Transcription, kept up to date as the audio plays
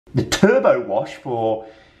The turbo wash for,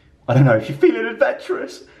 I don't know, if you're feeling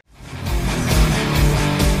adventurous.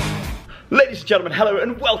 Ladies and gentlemen, hello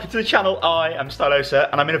and welcome to the channel. I am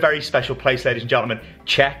Stylosa and I'm in a very special place, ladies and gentlemen.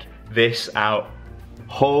 Check this out.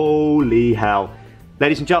 Holy hell.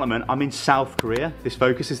 Ladies and gentlemen, I'm in South Korea. This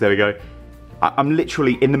focuses, there we go. I'm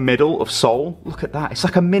literally in the middle of Seoul. Look at that, it's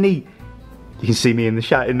like a mini, you can see me in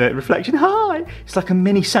the reflection, hi! It's like a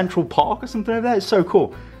mini Central Park or something over there, it's so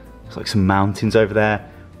cool. There's like some mountains over there.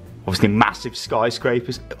 Obviously massive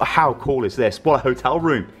skyscrapers. How cool is this? What a hotel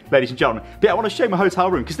room, ladies and gentlemen. But yeah, I want to show you my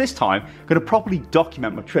hotel room because this time I'm going to properly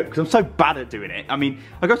document my trip because I'm so bad at doing it. I mean,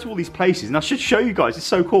 I go to all these places and I should show you guys, it's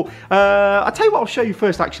so cool. I'll tell you what I'll show you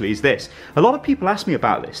first actually is this. A lot of people ask me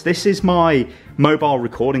about this. This is my mobile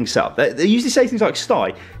recording setup. They usually say things like,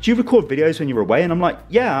 Sty, do you record videos when you're away? And I'm like,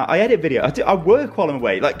 yeah, I edit video. I work while I'm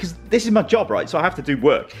away, like, because this is my job, right? So I have to do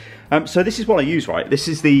work. So this is what I use, right? This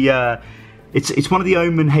is the, It's one of the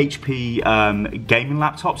Omen HP gaming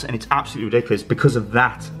laptops, and it's absolutely ridiculous because of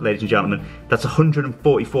that, ladies and gentlemen. That's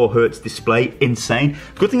 144 hertz display, insane.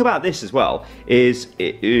 The good thing about this as well is,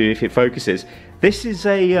 if it focuses, this is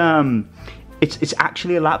a, it's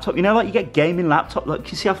actually a laptop. You know, like you get gaming laptop,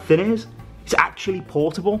 like, you see how thin it is? It's actually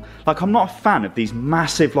portable. Like, I'm not a fan of these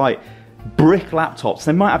massive, like, brick laptops.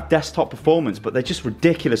 They might have desktop performance, but they're just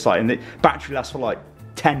ridiculous, like, and the battery lasts for like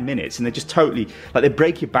 10 minutes and they're just totally, like, they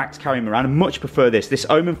break your back to carry them around. I much prefer this. This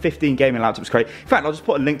Omen 15 gaming laptop is great. In fact, I'll just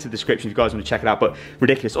put a link to the description if you guys want to check it out, but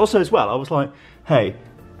ridiculous. Also as well, I was like, hey,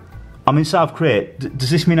 I'm in South Korea. Does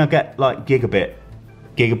this mean I get like gigabit,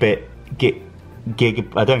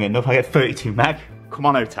 I don't get enough, I get 32 meg. Come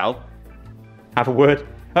on, hotel, have a word.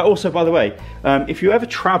 Also, by the way, if you ever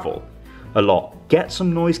travel a lot, get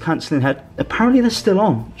some noise cancelling head. Apparently they're still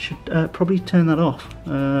on. Should probably turn that off.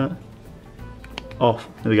 Off,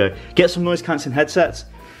 there we go. Get some noise cancelling headsets.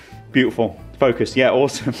 Beautiful, focus, yeah,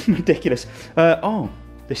 awesome, ridiculous. Oh,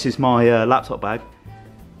 this is my laptop bag.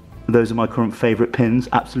 Those are my current favourite pins,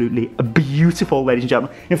 absolutely beautiful, ladies and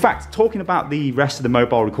gentlemen. In fact, talking about the rest of the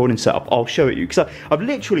mobile recording setup, I'll show it you, because I've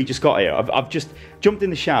literally just got here. I've just jumped in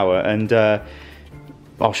the shower and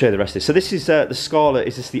I'll show you the rest of this. So this is the Scarlett,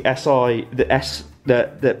 is this the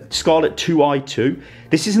the Scarlett 2i2.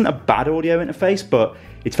 This isn't a bad audio interface, but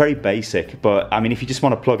it's very basic. But I mean, if you just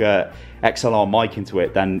want to plug a XLR mic into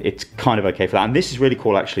it, then it's kind of okay for that. And this is really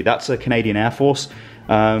cool, actually. That's a Canadian Air Force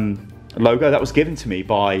logo that was given to me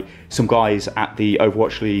by some guys at the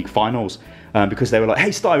Overwatch League finals, because they were like,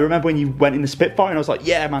 hey Sty, remember when you went in the Spitfire? And I was like,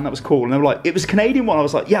 yeah man, that was cool. And they were like, it was a Canadian one. I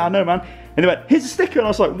was like, yeah I know man. And they went, here's a sticker. And I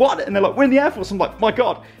was like, what? And they're like, we're in the Air Force. I'm like, my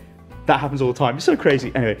god, that happens all the time. It's so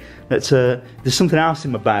crazy. Anyway, let's, there's something else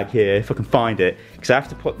in my bag here, if I can find it, because I have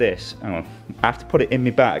to put this, hang on, I have to put it in my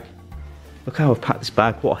bag. Look how I've packed this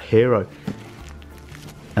bag, what a hero.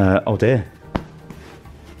 Oh dear.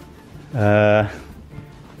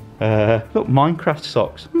 Look, Minecraft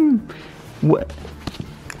socks. What?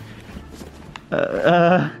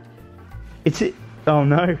 It's it. Oh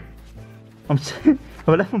no. Have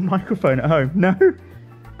I left my microphone at home? No.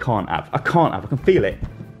 Can't have. I can't have. I can feel it.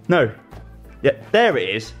 No. Yeah, there it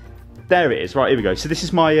is. There it is. Right, here we go. So this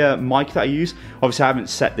is my mic that I use. Obviously, I haven't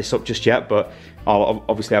set this up just yet, but I'll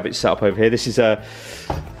obviously have it set up over here. This is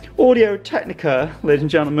Audio Technica, ladies and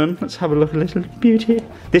gentlemen. Let's have a look at little beauty.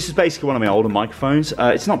 This is basically one of my older microphones.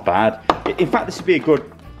 It's not bad. In fact, this would be a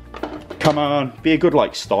good, come on, be a good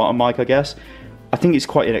like starter mic, I guess. I think it's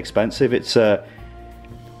quite inexpensive. It's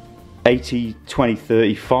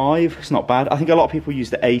 80-20-35. It's not bad. I think a lot of people use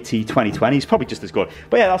the 80-20-20. It's probably just as good.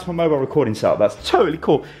 But yeah, that's my mobile recording setup. That's totally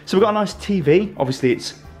cool. So we've got a nice TV. Obviously,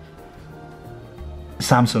 it's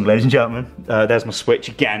Samsung, ladies and gentlemen. There's my switch.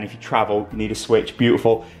 Again, if you travel, you need a switch.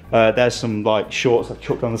 Beautiful. There's some like shorts I've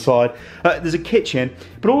chucked on the side. There's a kitchen.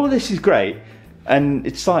 But all of this is great. And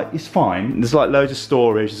it's like, it's fine. There's like loads of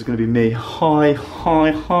storage. There's going to be me. Hi, hi,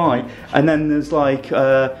 hi. And then there's like,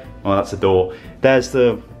 oh, that's the door. There's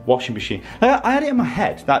the washing machine. I had it in my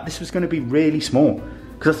head that this was going to be really small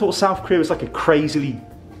because I thought South Korea was like a crazily,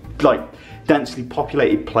 like, densely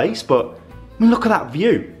populated place. But I mean, look at that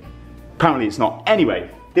view. Apparently it's not. Anyway,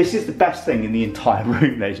 this is the best thing in the entire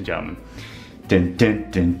room, ladies and gentlemen. Dun, dun,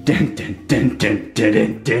 dun, dun, dun, dun, dun,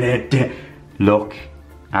 dun, dun, dun. Look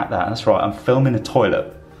at that. That's right, I'm filming a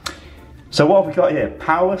toilet. So what have we got here?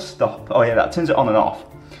 Power stop. Oh yeah, that turns it on and off.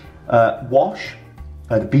 Wash,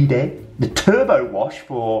 the bidet, the turbo wash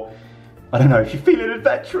for, I don't know, if you're feeling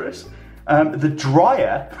adventurous. The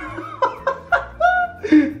dryer,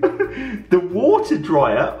 the water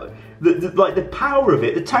dryer, like the power of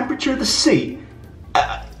it, the temperature of the seat.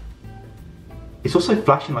 It's also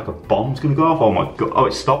flashing like a bomb's gonna go off. Oh my god, oh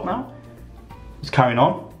it's stopped now? It's carrying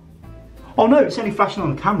on. Oh no, it's only flashing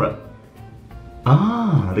on the camera.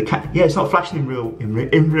 Ah, yeah, it's not flashing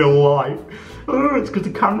in real life. Oh, it's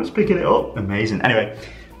because the camera's picking it up. Amazing. Anyway,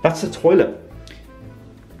 that's the toilet.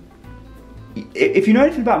 If you know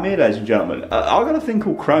anything about me, ladies and gentlemen, I've got a thing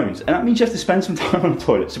called Crohn's, and that means you have to spend some time on the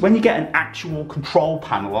toilet. So when you get an actual control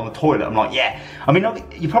panel on the toilet, I'm like, yeah. I mean,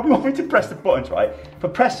 you probably want me to press the buttons, right? If I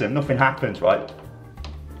press them, nothing happens, right?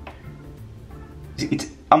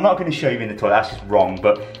 I'm not going to show you in the toilet, that's just wrong,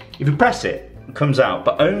 but if you press it, it comes out,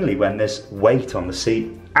 but only when there's weight on the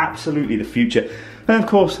seat. Absolutely the future. And of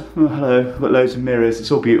course, oh, hello, I've got loads of mirrors,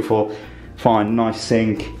 it's all beautiful. Fine, nice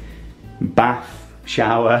sink, bath,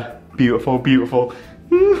 shower. Beautiful, beautiful,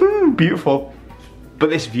 beautiful. But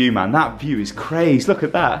this view, man, that view is crazy. Look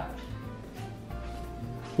at that.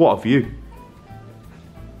 What a view.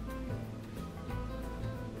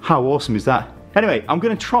 How awesome is that? Anyway, I'm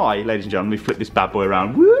going to try, ladies and gentlemen, let me flip this bad boy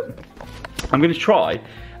around. I'm going to try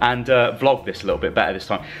and vlog this a little bit better this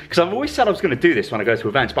time. Because I've always said I was going to do this when I go to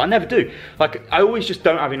events, but I never do. Like, I always just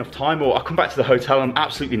don't have enough time, or I come back to the hotel and I'm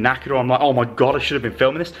absolutely knackered, or I'm like, oh my god, I should have been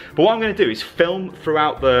filming this. But what I'm going to do is film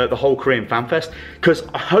throughout the whole Korean Fan Fest, because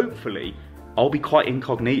hopefully I'll be quite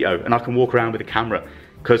incognito and I can walk around with a camera.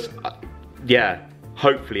 Because, yeah,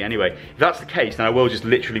 hopefully anyway. If that's the case, then I will just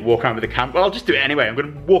literally walk around with a camera. Well, I'll just do it anyway. I'm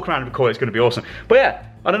going to walk around and record, it's going to be awesome. But yeah,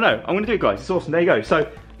 I don't know. I'm going to do it, guys. It's awesome. There you go.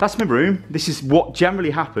 So, that's my room. This is what generally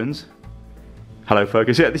happens. Hello,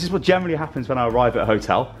 focus. Yeah, this is what generally happens when I arrive at a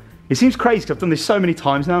hotel. It seems crazy because I've done this so many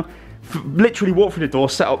times now. Literally walk through the door,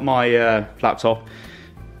 set up my laptop,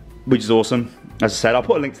 which is awesome. As I said, I'll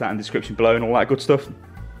put a link to that in the description below and all that good stuff.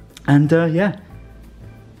 And yeah.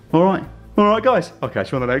 All right, guys. Okay, see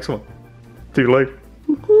you on the next one. Toodaloo.